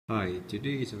Hi,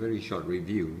 today is a very short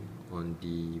review on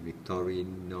the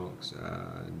Victorinox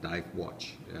dive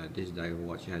watch. This dive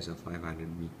watch has a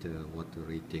 500-meter water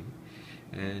rating,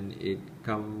 and it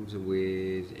comes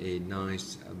with a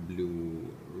nice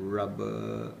blue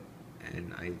rubber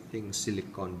and I think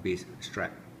silicone based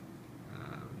strap.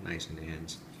 Nice in the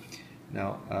hands.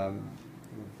 Now,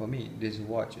 for me, this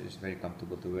watch is very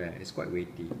comfortable to wear. It's quite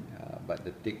weighty, but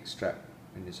the thick strap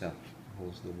in itself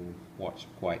holds the watch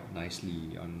quite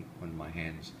nicely on my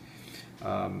hands.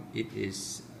 It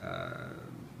is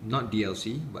not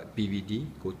DLC but PVD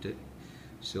coated,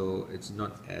 so it's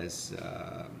not as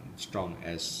strong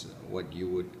as what you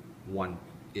would want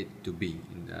it to be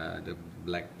in the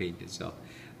black paint itself.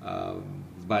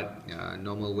 But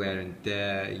normal wear and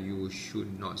tear, you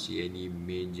should not see any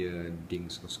major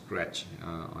dings or scratch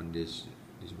on this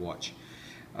watch.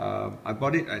 I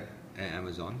bought it at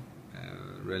Amazon.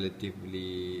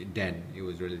 Relatively then it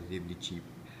was relatively cheap,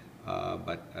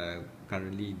 but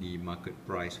currently the market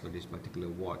price for this particular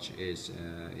watch is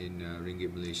in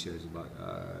ringgit Malaysia is about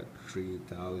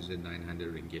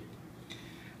 3,900 ringgit.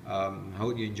 I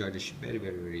hope you enjoyed this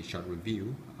very short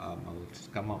review. I will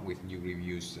come up with new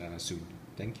reviews soon.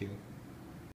 Thank you.